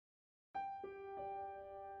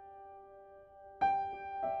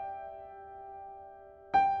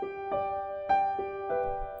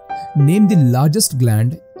Name the largest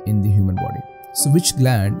gland in the human body. So which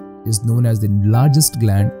gland is known as the largest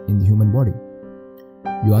gland in the human body?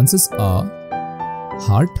 Your answers are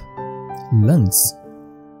heart, lungs,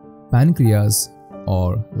 pancreas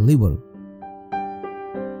or liver.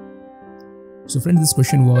 So friends, this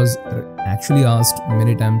question was actually asked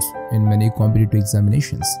many times in many competitive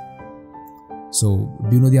examinations. So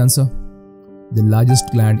do you know the answer? The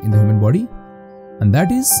largest gland in the human body, and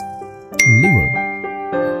that is liver.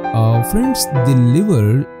 Friends, the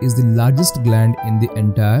liver is the largest gland in the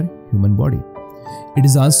entire human body. It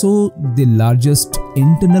is also the largest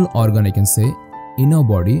internal organ, I can say, in our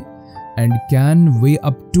body, and can weigh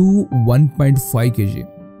up to 1.5 kg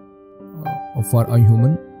for a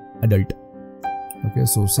human adult. Okay,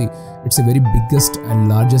 so see, it's a very biggest and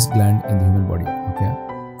largest gland in the human body. Okay,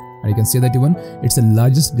 and you can say that even it's the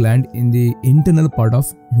largest gland in the internal part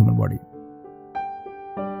of human body.